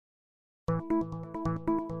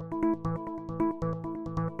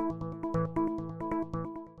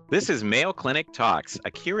This is Mayo Clinic Talks,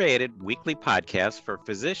 a curated weekly podcast for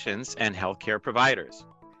physicians and healthcare providers.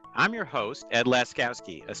 I'm your host, Ed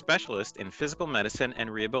Laskowski, a specialist in physical medicine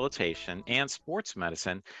and rehabilitation and sports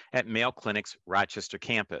medicine at Mayo Clinic's Rochester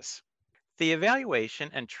campus. The evaluation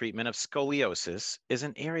and treatment of scoliosis is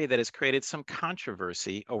an area that has created some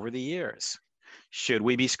controversy over the years. Should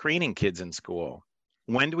we be screening kids in school?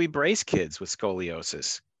 When do we brace kids with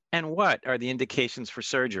scoliosis? And what are the indications for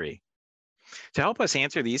surgery? To help us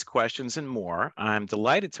answer these questions and more, I'm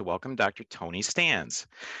delighted to welcome Dr. Tony Stans.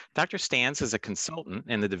 Dr. Stans is a consultant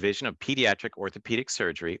in the Division of Pediatric Orthopedic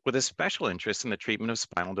Surgery with a special interest in the treatment of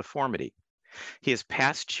spinal deformity. He is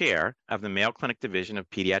past chair of the Mayo Clinic Division of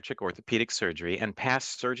Pediatric Orthopedic Surgery and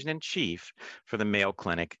past surgeon-in-chief for the Mayo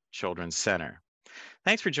Clinic Children's Center.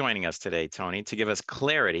 Thanks for joining us today, Tony, to give us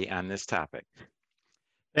clarity on this topic.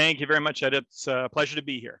 Thank you very much, Ed. It's a pleasure to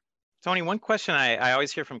be here. Tony, one question I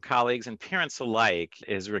always hear from colleagues and parents alike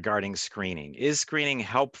is regarding screening. Is screening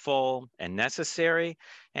helpful and necessary?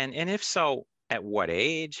 And if so, at what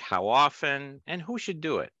age, how often, and who should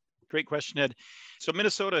do it? Great question, Ed. So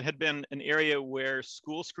Minnesota had been an area where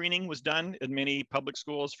school screening was done in many public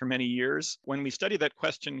schools for many years. When we studied that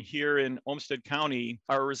question here in Olmsted County,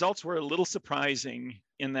 our results were a little surprising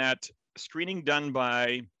in that screening done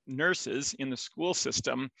by nurses in the school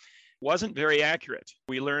system wasn't very accurate.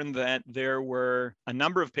 We learned that there were a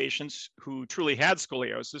number of patients who truly had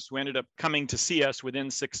scoliosis who ended up coming to see us within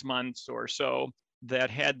 6 months or so that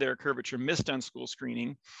had their curvature missed on school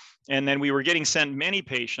screening. And then we were getting sent many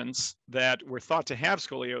patients that were thought to have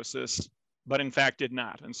scoliosis, but in fact did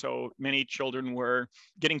not. And so many children were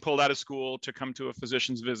getting pulled out of school to come to a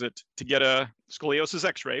physician's visit to get a scoliosis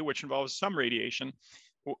x-ray, which involves some radiation,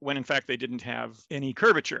 when in fact they didn't have any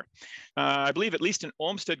curvature. I believe at least in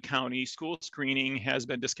Olmsted County, school screening has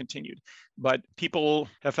been discontinued, but people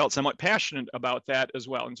have felt somewhat passionate about that as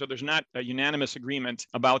well. And so there's not a unanimous agreement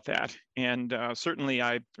about that. And certainly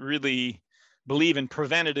I really believe in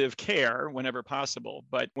preventative care whenever possible.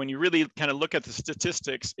 But when you really kind of look at the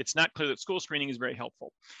statistics, it's not clear that school screening is very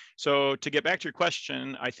helpful. So to get back to your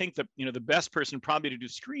question, I think that the best person probably to do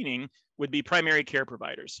screening would be primary care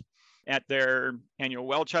providers at their annual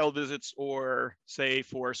well child visits or say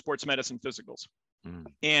for sports medicine physicals.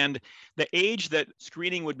 And the age that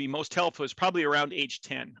screening would be most helpful is probably around age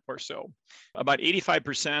 10 or so. About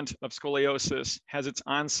 85% of scoliosis has its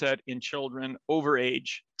onset in children over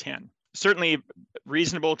age 10. Certainly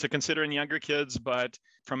reasonable to consider in younger kids, but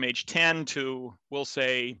from age 10 to, we'll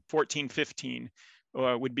say, 14, 15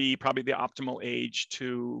 would be probably the optimal age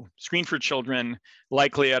to screen for children,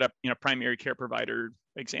 likely at a primary care provider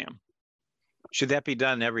exam. Should that be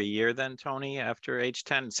done every year then, Tony, after age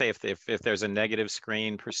 10? Say if there's a negative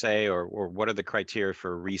screen per se, or what are the criteria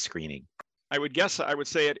for rescreening? I would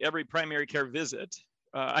say at every primary care visit.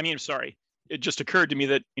 It just occurred to me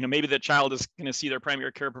that maybe that child is going to see their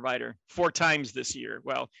primary care provider 4 times this year.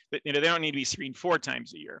 Well, but they don't need to be screened 4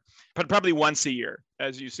 times a year, but probably once a year,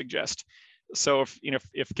 as you suggest. So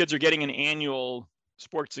if kids are getting an annual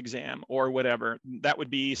sports exam or whatever, that would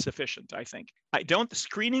be sufficient, I think.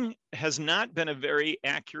 Screening has not been a very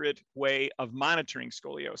accurate way of monitoring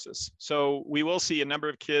scoliosis. So we will see a number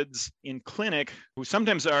of kids in clinic who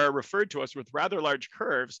sometimes are referred to us with rather large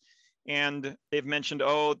curves, and they've mentioned,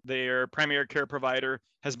 their primary care provider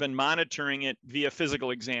has been monitoring it via physical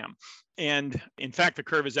exam. And in fact, the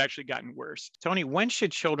curve has actually gotten worse. Tony, when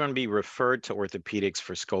should children be referred to orthopedics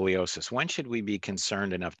for scoliosis? When should we be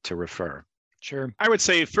concerned enough to refer? Sure. I would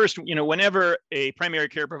say first, whenever a primary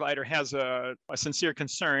care provider has a sincere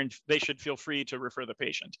concern, they should feel free to refer the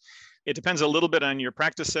patient. It depends a little bit on your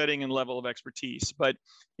practice setting and level of expertise. But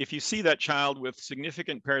if you see that child with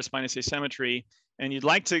significant paraspinous asymmetry and you'd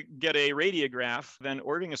like to get a radiograph, then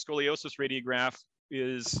ordering a scoliosis radiograph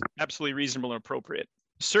is absolutely reasonable and appropriate.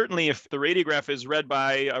 Certainly, if the radiograph is read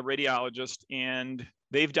by a radiologist and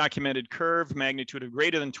they've documented curve magnitude of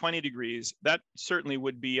greater than 20 degrees, that certainly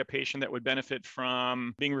would be a patient that would benefit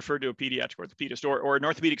from being referred to a pediatric orthopedist or an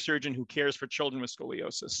orthopedic surgeon who cares for children with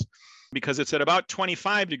scoliosis, because it's at about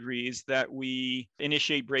 25 degrees that we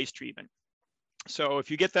initiate brace treatment. So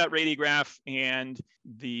if you get that radiograph and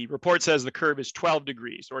the report says the curve is 12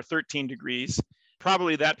 degrees or 13 degrees,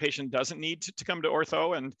 probably that patient doesn't need to come to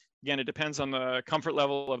ortho. And again, it depends on the comfort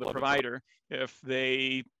level of the provider. If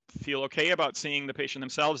they feel okay about seeing the patient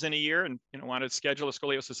themselves in a year and want to schedule a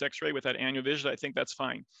scoliosis x-ray with that annual visit, I think that's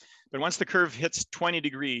fine. But once the curve hits 20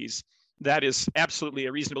 degrees, that is absolutely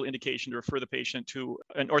a reasonable indication to refer the patient to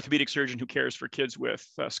an orthopedic surgeon who cares for kids with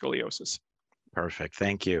scoliosis. Perfect.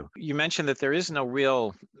 Thank you. You mentioned that there is no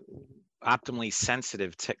real optimally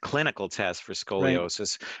sensitive clinical test for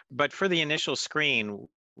scoliosis, but for the initial screen,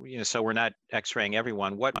 so we're not x-raying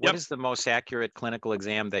everyone. What Yep. is the most accurate clinical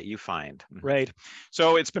exam that you find? Right.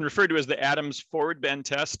 So it's been referred to as the Adams forward bend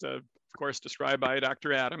test, of course, described by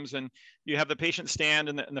Dr. Adams. And you have the patient stand,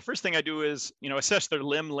 and the first thing I do is, assess their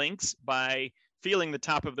limb lengths by feeling the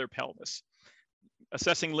top of their pelvis.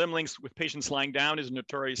 Assessing limb lengths with patients lying down is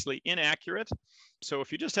notoriously inaccurate. So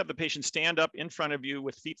if you just have the patient stand up in front of you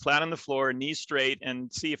with feet flat on the floor, knees straight,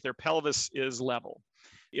 and see if their pelvis is level.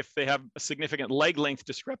 If they have a significant leg length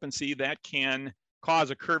discrepancy, that can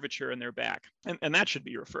cause a curvature in their back, and that should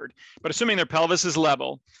be referred. But assuming their pelvis is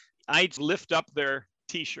level, I lift up their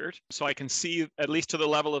t-shirt so I can see at least to the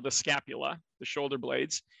level of the scapula, the shoulder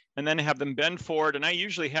blades, and then have them bend forward. And I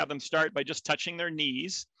usually have them start by just touching their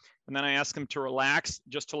knees. And then I ask them to relax,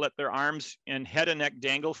 just to let their arms and head and neck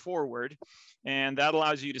dangle forward. And that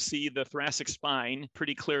allows you to see the thoracic spine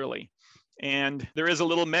pretty clearly. And there is a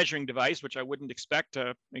little measuring device, which I wouldn't expect,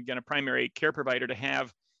 a primary care provider to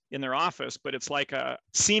have in their office, but it's like a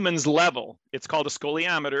Siemens level. It's called a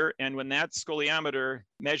scoliometer. And when that scoliometer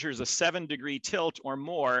measures a 7-degree tilt or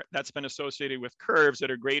more, that's been associated with curves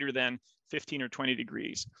that are greater than 15 or 20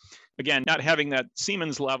 degrees. Again, not having that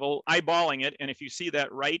Siemens level, eyeballing it. And if you see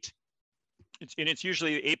that right, it's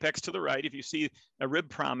usually the apex to the right. If you see a rib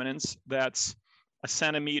prominence that's a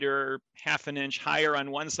centimeter, half an inch higher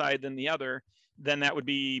on one side than the other, then that would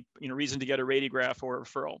be reason to get a radiograph or a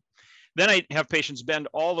referral. Then I have patients bend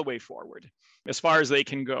all the way forward as far as they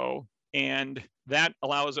can go. And that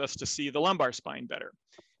allows us to see the lumbar spine better.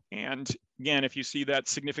 And again, if you see that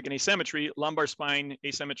significant asymmetry, lumbar spine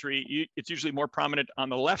asymmetry, it's usually more prominent on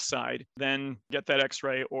the left side, then get that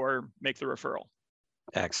x-ray or make the referral.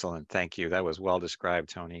 Excellent. Thank you. That was well described,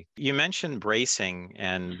 Tony. You mentioned bracing,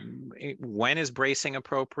 and when is bracing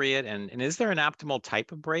appropriate? And is there an optimal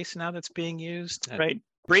type of brace now that's being used? Right.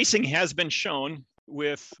 Bracing has been shown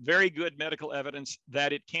with very good medical evidence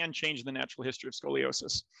that it can change the natural history of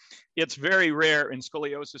scoliosis. It's very rare in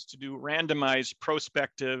scoliosis to do randomized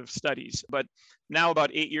prospective studies, but now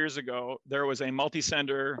about 8 years ago, there was a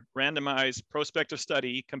multi-center randomized prospective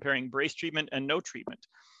study comparing brace treatment and no treatment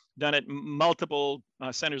done at multiple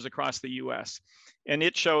centers across the US. And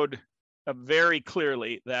it showed very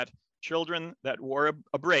clearly that children that wore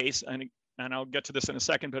a brace, and I'll get to this in a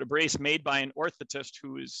second, but a brace made by an orthotist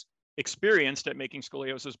who is experienced at making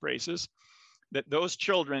scoliosis braces, that those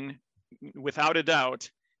children, without a doubt,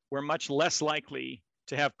 were much less likely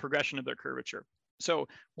to have progression of their curvature. So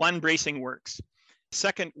one, bracing works.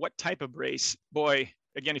 Second, what type of brace? Boy,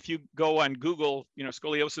 again, if you go on Google,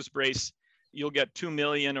 scoliosis brace, you'll get 2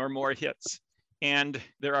 million or more hits. And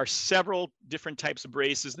there are several different types of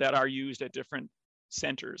braces that are used at different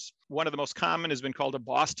centers. One of the most common has been called a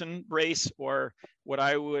Boston brace, or what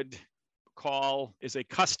I would call is a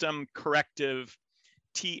custom corrective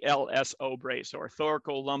TLSO brace, or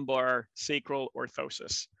thoracolumbar sacral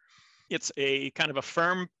orthosis. It's a kind of a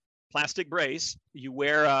firm plastic brace. You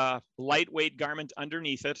wear a lightweight garment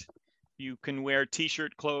underneath it. You can wear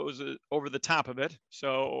t-shirt clothes over the top of it.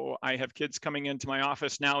 So I have kids coming into my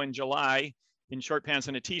office now in July in short pants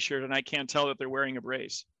and a t-shirt, and I can't tell that they're wearing a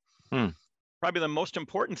brace. Probably the most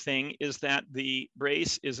important thing is that the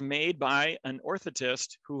brace is made by an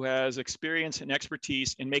orthotist who has experience and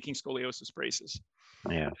expertise in making scoliosis braces.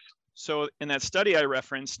 Yeah. So in that study I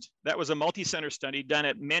referenced, that was a multi-center study done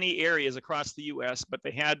at many areas across the US, but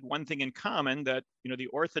they had one thing in common, that the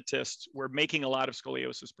orthotists were making a lot of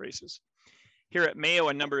scoliosis braces. Here at Mayo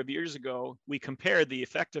a number of years ago, we compared the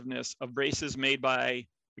effectiveness of braces made by,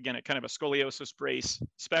 again, a kind of a scoliosis brace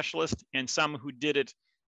specialist and some who did it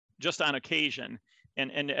just on occasion.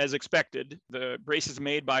 And as expected, the braces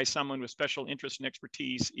made by someone with special interest and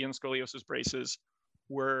expertise in scoliosis braces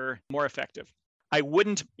were more effective. I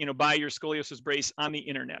wouldn't, buy your scoliosis brace on the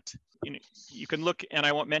internet. You can look, and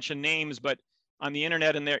I won't mention names, but on the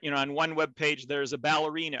internet, and there, on one web page, there's a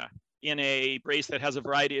ballerina in a brace that has a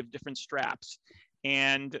variety of different straps.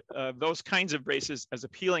 And those kinds of braces, as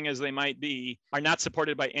appealing as they might be, are not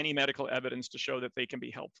supported by any medical evidence to show that they can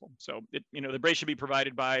be helpful. So, the brace should be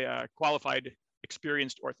provided by a qualified,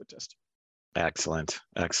 experienced orthotist. Excellent.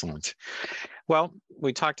 Excellent. Well,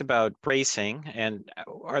 we talked about bracing, and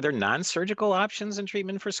are there non-surgical options in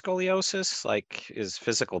treatment for scoliosis? Like, is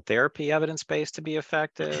physical therapy evidence-based to be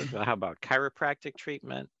effective? How about chiropractic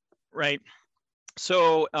treatment? Right.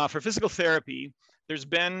 So for physical therapy, there's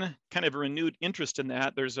been kind of a renewed interest in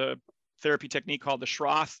that. There's a therapy technique called the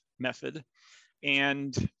Schroth method,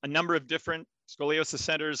 and a number of different scoliosis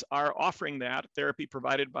centers are offering that therapy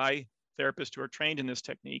provided by therapists who are trained in this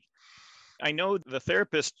technique. I know the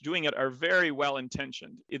therapists doing it are very well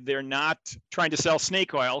intentioned. They're not trying to sell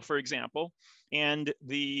snake oil, for example, and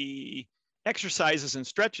the exercises and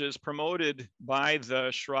stretches promoted by the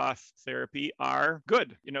Schroth therapy are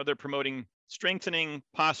good. They're promoting strengthening,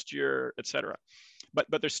 posture, etc. But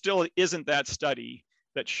there still isn't that study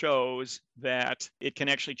that shows that it can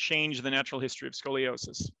actually change the natural history of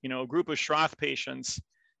scoliosis. A group of Schroth patients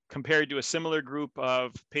compared to a similar group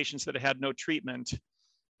of patients that had no treatment,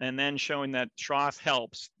 and then showing that Schroth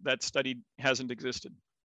helps, that study hasn't existed.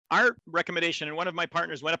 Our recommendation, and one of my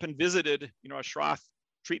partners went up and visited, a Schroth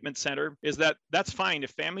treatment center, is that that's fine.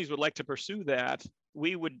 If families would like to pursue that,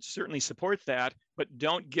 we would certainly support that, but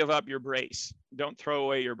don't give up your brace. Don't throw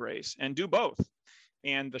away your brace, and do both.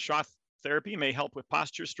 And the Schroth therapy may help with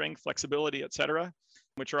posture, strength, flexibility, etc.,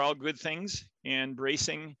 which are all good things. And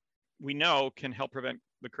bracing, we know, can help prevent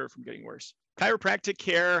the curve from getting worse. Chiropractic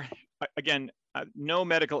care, again, no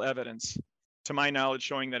medical evidence, to my knowledge,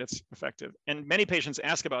 showing that it's effective. And many patients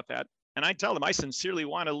ask about that. And I tell them I sincerely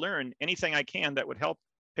want to learn anything I can that would help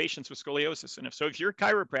patients with scoliosis. And if your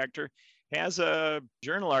chiropractor has a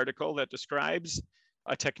journal article that describes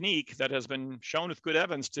a technique that has been shown with good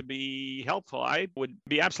evidence to be helpful, I would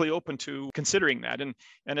be absolutely open to considering that. And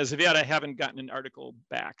as of yet, I haven't gotten an article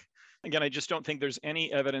back. Again, I just don't think there's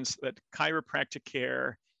any evidence that chiropractic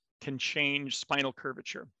care can change spinal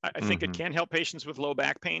curvature. I think it can help patients with low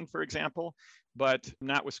back pain, for example, but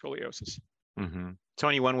not with scoliosis.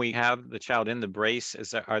 Tony, when we have the child in the brace,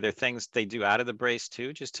 are there things they do out of the brace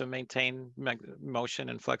too, just to maintain motion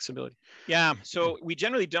and flexibility? Yeah, so we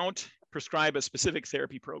generally don't prescribe a specific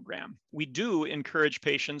therapy program. We do encourage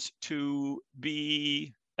patients to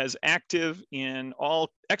be as active in all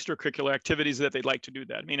extracurricular activities that they'd like to do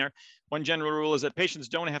that. I mean, our one general rule is that patients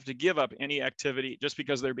don't have to give up any activity just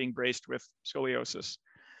because they're being braced with scoliosis.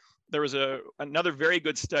 There was another very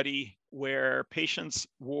good study where patients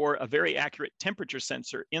wore a very accurate temperature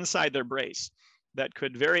sensor inside their brace that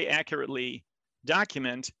could very accurately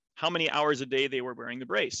document how many hours a day they were wearing the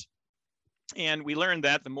brace. And we learned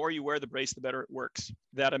that the more you wear the brace, the better it works.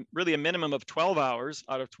 That really a minimum of 12 hours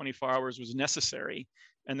out of 24 hours was necessary.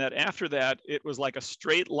 And that after that, it was like a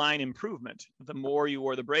straight line improvement. The more you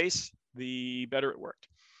wore the brace, the better it worked.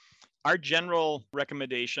 Our general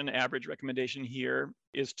recommendation, average recommendation here,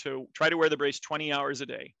 is to try to wear the brace 20 hours a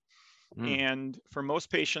day. And for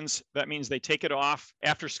most patients, that means they take it off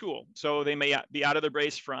after school. So they may be out of the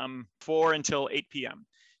brace from 4 until 8 p.m.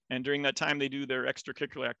 And during that time, they do their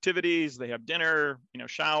extracurricular activities. They have dinner,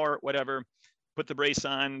 shower, whatever, put the brace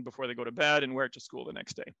on before they go to bed and wear it to school the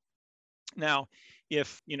next day. Now,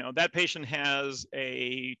 if that patient has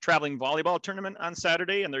a traveling volleyball tournament on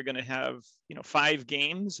Saturday and they're going to have 5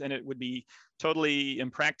 games, and it would be totally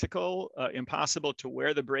impractical, impossible to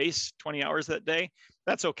wear the brace 20 hours that day,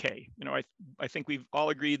 that's okay. I think we've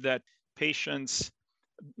all agreed that patients,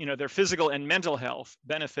 their physical and mental health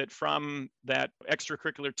benefit from that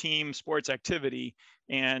extracurricular team sports activity.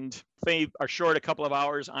 And if they are short a couple of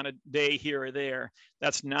hours on a day here or there,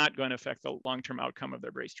 that's not going to affect the long-term outcome of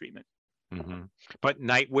their brace treatment. But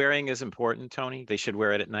night wearing is important, Tony. They should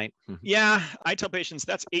wear it at night. Yeah, I tell patients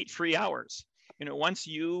that's 8 free hours. Once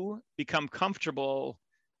you become comfortable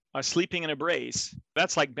sleeping in a brace,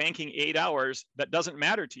 that's like banking 8 hours that doesn't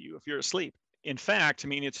matter to you if you're asleep. In fact,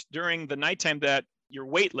 it's during the nighttime that you're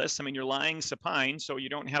weightless. You're lying supine, so you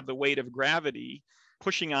don't have the weight of gravity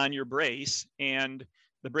pushing on your brace, and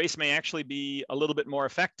the brace may actually be a little bit more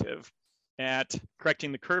effective at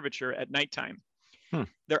correcting the curvature at nighttime.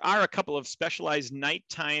 There are a couple of specialized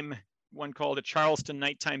nighttime, one called a Charleston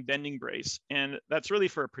nighttime bending brace, and that's really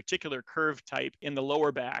for a particular curve type in the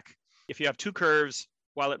lower back. If you have 2 curves,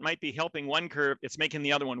 while it might be helping one curve, it's making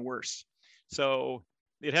the other one worse. So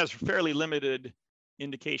it has fairly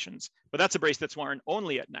limited-indications, but that's a brace that's worn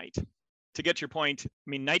only at night. To get your point,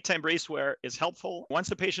 nighttime brace wear is helpful. Once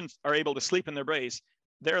the patients are able to sleep in their brace,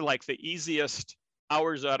 they're like the easiest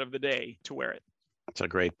hours out of the day to wear it. That's a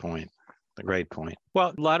great point. A great point.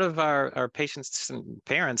 Well, a lot of our patients and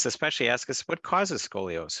parents especially ask us, what causes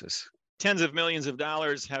scoliosis? Tens of millions of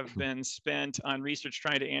dollars have been spent on research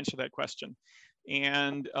trying to answer that question.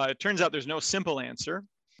 And it turns out there's no simple answer.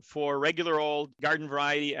 For regular old garden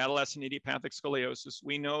variety adolescent idiopathic scoliosis,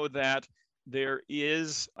 we know that there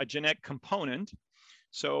is a genetic component.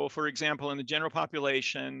 So, for example, in the general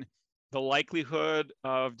population, the likelihood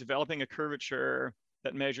of developing a curvature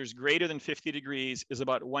that measures greater than 50 degrees is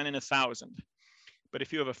about 1 in 1,000. But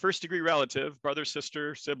if you have a first-degree relative, brother,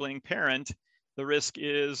 sister, sibling, parent, the risk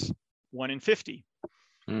is 1 in 50.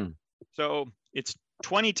 So it's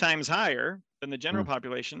 20 times higher than the general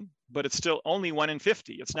population, but it's still only 1 in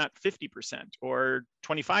 50. It's not 50% or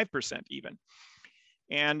 25% even.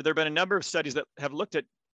 And there have been a number of studies that have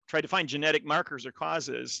tried to find genetic markers or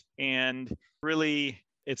causes, and really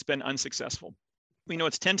it's been unsuccessful. We know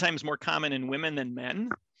it's 10 times more common in women than men.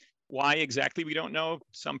 Why exactly, we don't know.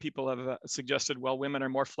 Some people have suggested, well, women are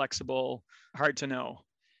more flexible, hard to know.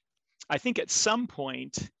 I think at some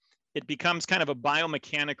point, it becomes kind of a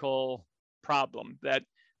biomechanical problem that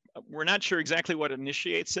we're not sure exactly what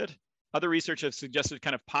initiates it. Other research has suggested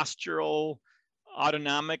kind of postural,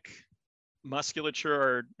 autonomic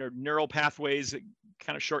musculature or neural pathways that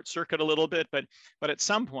kind of short circuit a little bit, but at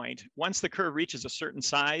some point, once the curve reaches a certain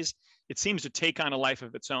size, it seems to take on a life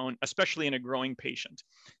of its own, especially in a growing patient.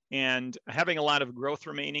 And having a lot of growth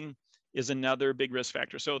remaining is another big risk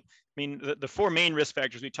factor. So, I mean, the four main risk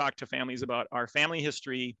factors we talk to families about are family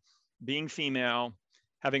history, being female,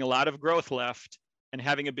 having a lot of growth left, and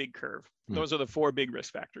having a big curve. Those are the four big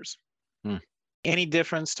risk factors. Any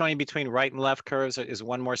difference, Tony, between right and left curves? Is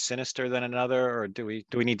one more sinister than another, or do we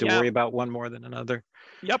need to worry about one more than another?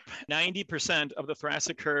 Yep, 90% of the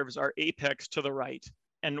thoracic curves are apex to the right.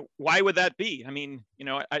 And why would that be? I mean,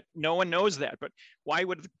 no one knows that, but why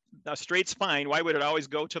would a straight spine, why would it always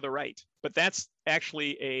go to the right? But that's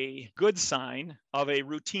actually a good sign of a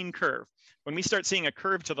routine curve. When we start seeing a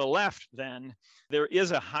curve to the left, then there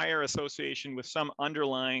is a higher association with some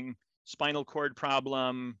underlying spinal cord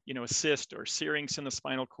problem, a cyst or syrinx in the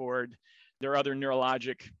spinal cord. There are other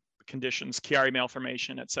neurologic conditions, Chiari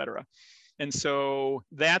malformation, et cetera. And so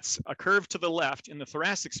that's a curve to the left in the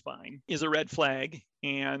thoracic spine is a red flag.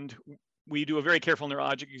 And we do a very careful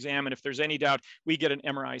neurologic exam. And if there's any doubt, we get an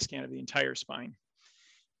MRI scan of the entire spine.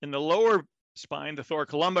 In the lower spine, the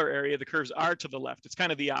thoracolumbar area, the curves are to the left. It's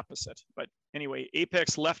kind of the opposite. But anyway,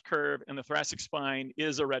 apex left curve in the thoracic spine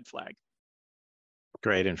is a red flag.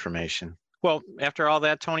 Great information. Well, after all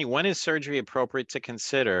that, Tony, when is surgery appropriate to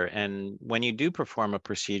consider? And when you do perform a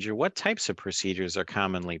procedure, what types of procedures are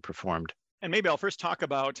commonly performed? And maybe I'll first talk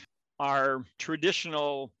about our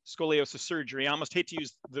traditional scoliosis surgery. I almost hate to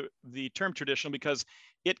use the term traditional because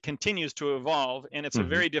it continues to evolve, and it's a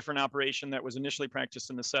very different operation that was initially practiced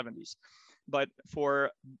in the 70s. But for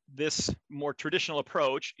this more traditional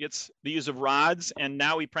approach, it's the use of rods, and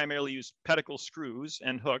now we primarily use pedicle screws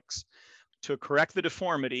and hooks to correct the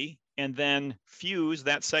deformity and then fuse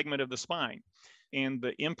that segment of the spine. And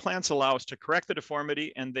the implants allow us to correct the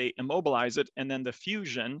deformity and they immobilize it. And then the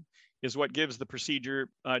fusion is what gives the procedure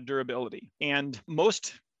durability. And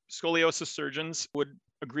most scoliosis surgeons would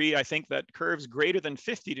agree, I think, that curves greater than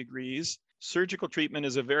 50 degrees, surgical treatment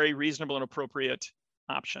is a very reasonable and appropriate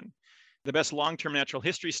option. The best long-term natural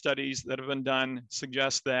history studies that have been done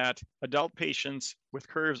suggest that adult patients with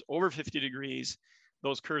curves over 50 degrees,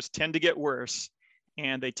 those curves tend to get worse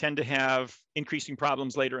and they tend to have increasing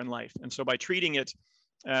problems later in life. And so by treating it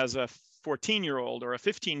as a 14-year-old or a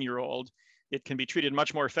 15-year-old, it can be treated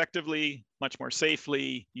much more effectively, much more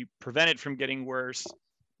safely. You prevent it from getting worse,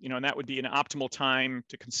 and that would be an optimal time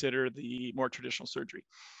to consider the more traditional surgery.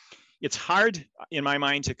 It's hard, in my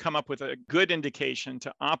mind, to come up with a good indication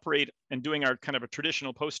to operate and doing our kind of a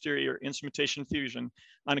traditional posterior instrumentation fusion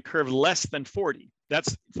on a curve less than 40. That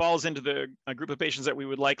falls into a group of patients that we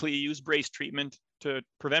would likely use brace treatment to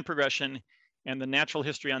prevent progression. And the natural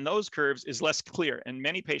history on those curves is less clear. And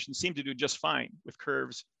many patients seem to do just fine with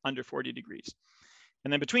curves under 40 degrees.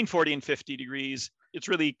 And then between 40 and 50 degrees, it's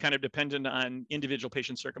really kind of dependent on individual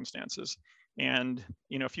patient circumstances. And,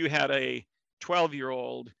 if you had a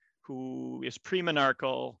 12-year-old who is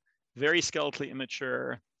premenarchal, very skeletally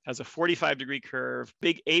immature, has a 45-degree curve,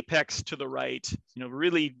 big apex to the right,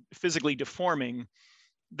 really physically deforming,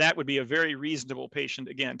 that would be a very reasonable patient,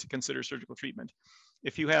 again, to consider surgical treatment.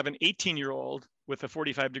 If you have an 18-year-old with a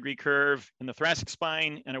 45-degree curve in the thoracic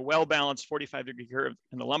spine and a well-balanced 45-degree curve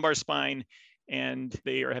in the lumbar spine, and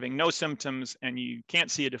they are having no symptoms and you can't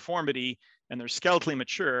see a deformity and they're skeletally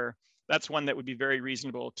mature, that's one that would be very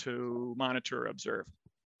reasonable to monitor or observe.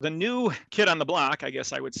 The new kid on the block, I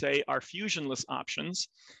guess I would say, are fusionless options.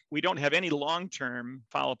 We don't have any long-term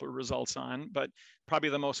follow-up results on, but probably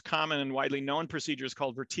the most common and widely known procedure is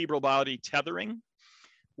called vertebral body tethering,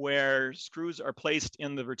 where screws are placed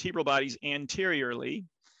in the vertebral bodies anteriorly.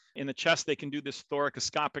 In the chest, they can do this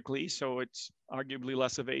thoracoscopically, so it's arguably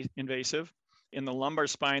less invasive. In the lumbar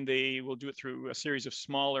spine, they will do it through a series of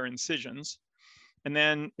smaller incisions. And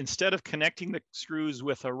then instead of connecting the screws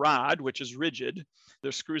with a rod, which is rigid,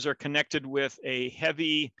 the screws are connected with a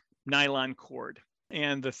heavy nylon cord.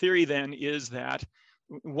 And the theory then is that,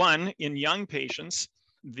 one, in young patients,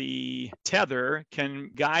 the tether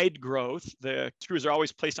can guide growth. The screws are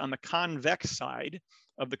always placed on the convex side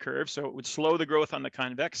of the curve, so it would slow the growth on the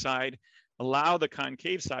convex side, allow the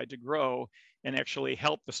concave side to grow, and actually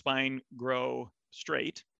help the spine grow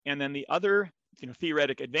straight. And then the other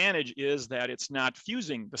theoretic advantage is that it's not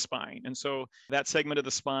fusing the spine. And so that segment of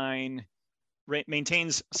the spine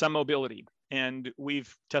maintains some mobility. And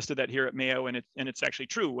we've tested that here at Mayo, and it's actually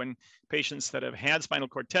true. When patients that have had spinal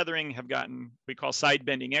cord tethering have gotten, we call side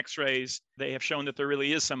bending x-rays, they have shown that there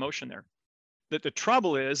really is some motion there. That the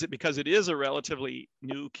trouble is that because it is a relatively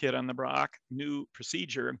new kid on the block, new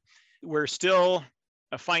procedure, we're still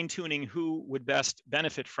fine-tuning who would best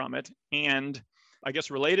benefit from it. And I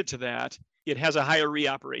guess related to that, it has a higher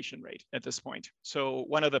reoperation rate at this point. So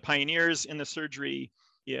one of the pioneers in the surgery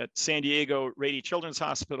at San Diego Rady Children's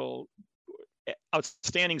Hospital,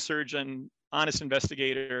 outstanding surgeon, honest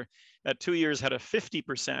investigator, at 2 years had a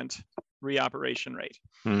 50% reoperation rate.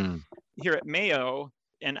 Here at Mayo,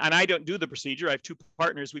 and I don't do the procedure. I have two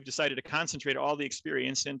partners. We've decided to concentrate all the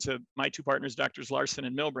experience into my two partners, Doctors Larson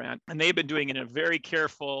and Milbrandt, and they've been doing it in a very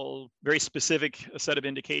careful, very specific set of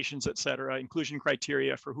indications, et cetera, inclusion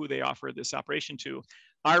criteria for who they offer this operation to.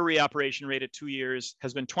 Our reoperation rate at 2 years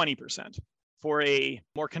has been 20%. For a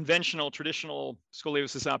more conventional, traditional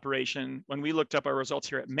scoliosis operation, when we looked up our results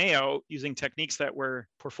here at Mayo using techniques that were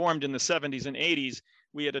performed in the 70s and 80s,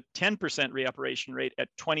 we had a 10% reoperation rate at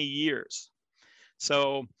 20 years.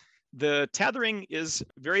 So the tethering is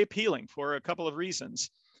very appealing for a couple of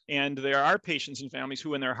reasons. And there are patients and families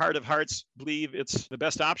who in their heart of hearts believe it's the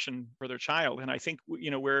best option for their child. And I think,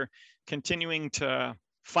 we're continuing to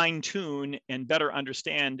fine tune and better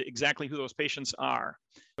understand exactly who those patients are.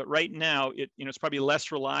 But right now, it's probably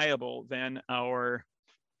less reliable than our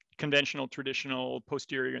conventional, traditional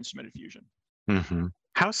posterior instrumented fusion. Mm-hmm.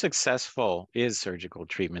 How successful is surgical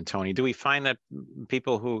treatment, Tony? Do we find that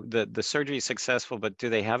people who the surgery is successful, but do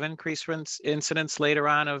they have increased incidence later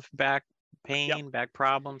on of back pain, back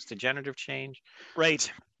problems, degenerative change?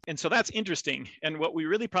 Right. And so that's interesting. And what we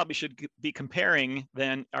really probably should be comparing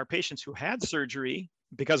then are patients who had surgery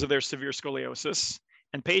because of their severe scoliosis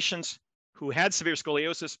and patients who had severe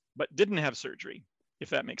scoliosis but didn't have surgery, if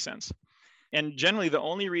that makes sense. And generally, the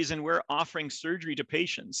only reason we're offering surgery to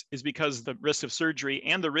patients is because the risk of surgery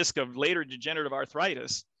and the risk of later degenerative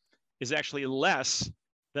arthritis is actually less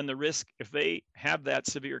than the risk if they have that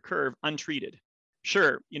severe curve untreated.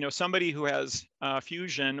 Sure, somebody who has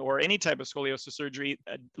fusion or any type of scoliosis surgery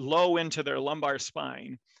low into their lumbar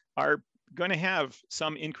spine are going to have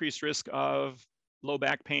some increased risk of low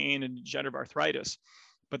back pain and degenerative arthritis.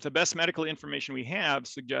 But the best medical information we have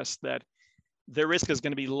suggests that their risk is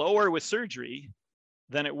going to be lower with surgery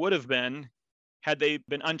than it would have been had they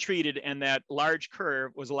been untreated and that large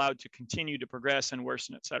curve was allowed to continue to progress and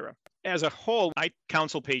worsen, et cetera. As a whole, I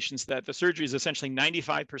counsel patients that the surgery is essentially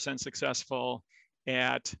 95% successful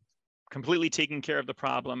at completely taking care of the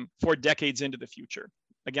problem for decades into the future.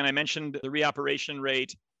 Again, I mentioned the reoperation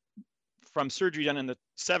rate from surgery done in the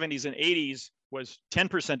 70s and 80s was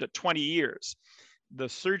 10% at 20 years. The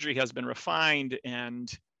surgery has been refined and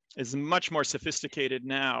is much more sophisticated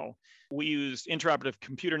now. We use intraoperative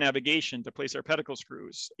computer navigation to place our pedicle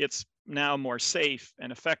screws. It's now more safe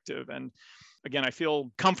and effective. And again, I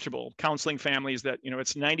feel comfortable counseling families that,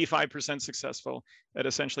 it's 95% successful at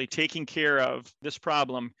essentially taking care of this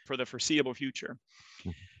problem for the foreseeable future.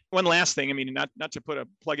 One last thing, not to put a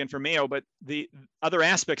plug in for Mayo, but the other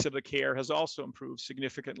aspects of the care has also improved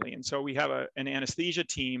significantly. And so we have an anesthesia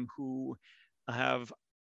team who have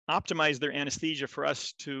optimized their anesthesia for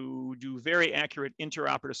us to do very accurate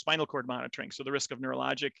intraoperative spinal cord monitoring. So the risk of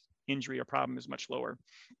neurologic injury or problem is much lower.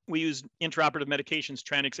 We use intraoperative medications,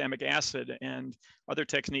 tranexamic acid and other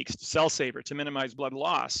techniques, cell saver, to minimize blood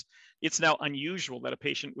loss. It's now unusual that a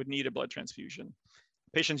patient would need a blood transfusion.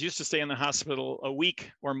 Patients used to stay in the hospital a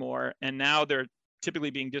week or more, and now they're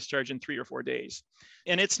typically being discharged in 3 or 4 days.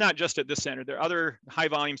 And it's not just at this center. There are other high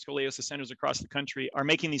volume scoliosis centers across the country are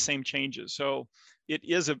making these same changes. So it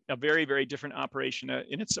is a very, very different operation.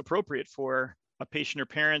 And it's appropriate for a patient or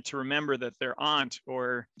parent to remember that their aunt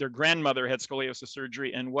or their grandmother had scoliosis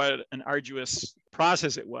surgery and what an arduous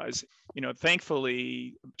process it was.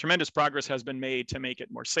 Thankfully, tremendous progress has been made to make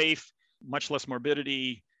it more safe, much less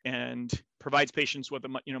morbidity, and provides patients with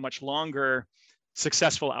a much longer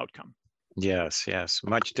successful outcome. Yes.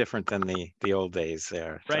 Much different than the old days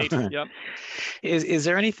there. Right. Yep. Is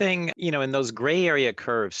there anything, in those gray area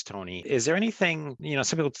curves, Tony, is there anything,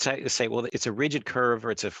 some people say, well, it's a rigid curve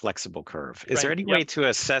or it's a flexible curve. Is there any way to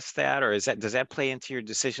assess that, or does that play into your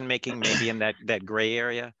decision-making maybe in that gray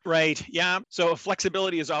area? Right. Yeah. So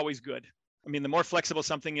flexibility is always good. The more flexible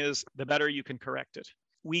something is, the better you can correct it.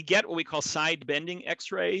 We get what we call side bending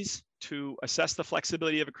x-rays to assess the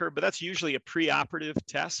flexibility of a curve, but that's usually a preoperative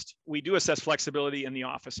test. We do assess flexibility in the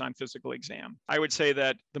office on physical exam. I would say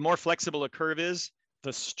that the more flexible a curve is,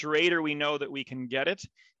 the straighter we know that we can get it.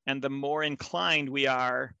 and the more inclined we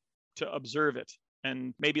are to observe it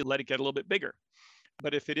and maybe let it get a little bit bigger.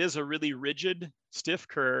 But if it is a really rigid, stiff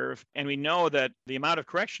curve, and we know that the amount of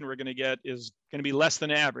correction we're going to get is going to be less than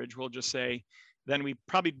average, we'll just say, then we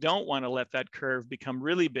probably don't want to let that curve become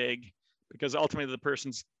really big, because ultimately the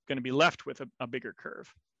person's going to be left with a bigger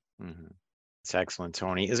curve. Mm-hmm. It's excellent,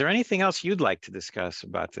 Tony. Is there anything else you'd like to discuss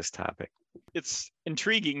about this topic? It's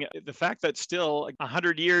intriguing, the fact that still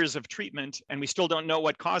 100 years of treatment and we still don't know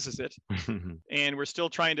what causes it. And we're still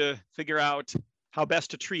trying to figure out how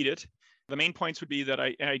best to treat it. The main points would be that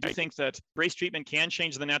I do think that brace treatment can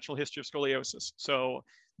change the natural history of scoliosis. So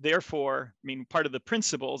therefore, part of the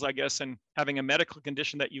principles, I guess, in having a medical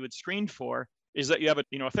condition that you would screen for is that you have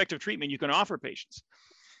effective treatment you can offer patients.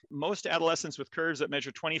 Most adolescents with curves that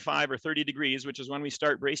measure 25 or 30 degrees, which is when we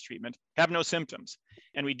start brace treatment, have no symptoms.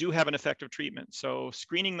 And we do have an effective treatment. So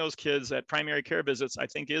screening those kids at primary care visits, I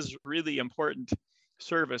think, is really important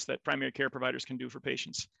service that primary care providers can do for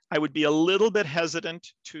patients. I would be a little bit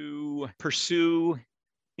hesitant to pursue,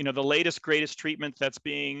 the latest, greatest treatment that's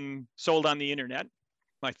being sold on the internet.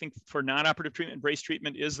 I think for non-operative treatment, brace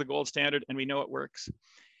treatment is the gold standard, and we know it works.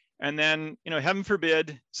 And then, heaven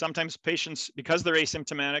forbid, sometimes patients, because they're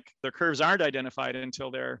asymptomatic, their curves aren't identified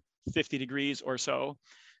until they're 50 degrees or so.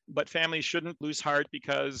 But families shouldn't lose heart,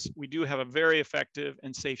 because we do have a very effective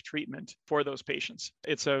and safe treatment for those patients.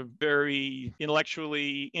 It's a very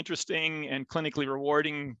intellectually interesting and clinically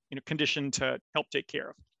rewarding condition to help take care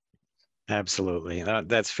of. Absolutely.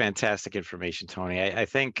 That's fantastic information, Tony. I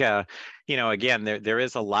think, again, there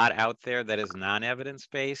is a lot out there that is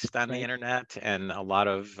non-evidence-based on the internet, and a lot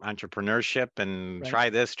of entrepreneurship and try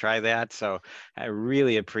this, try that. So I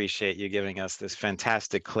really appreciate you giving us this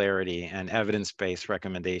fantastic clarity and evidence-based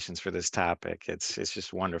recommendations for this topic. It's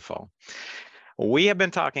just wonderful. We have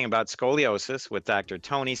been talking about scoliosis with Dr.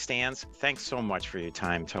 Tony Stans. Thanks so much for your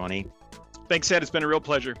time, Tony. Thanks, Ed. It's been a real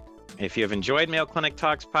pleasure. If you have enjoyed Mayo Clinic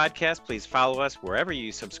Talks podcast, please follow us wherever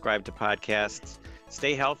you subscribe to podcasts.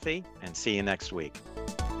 Stay healthy, and see you next week.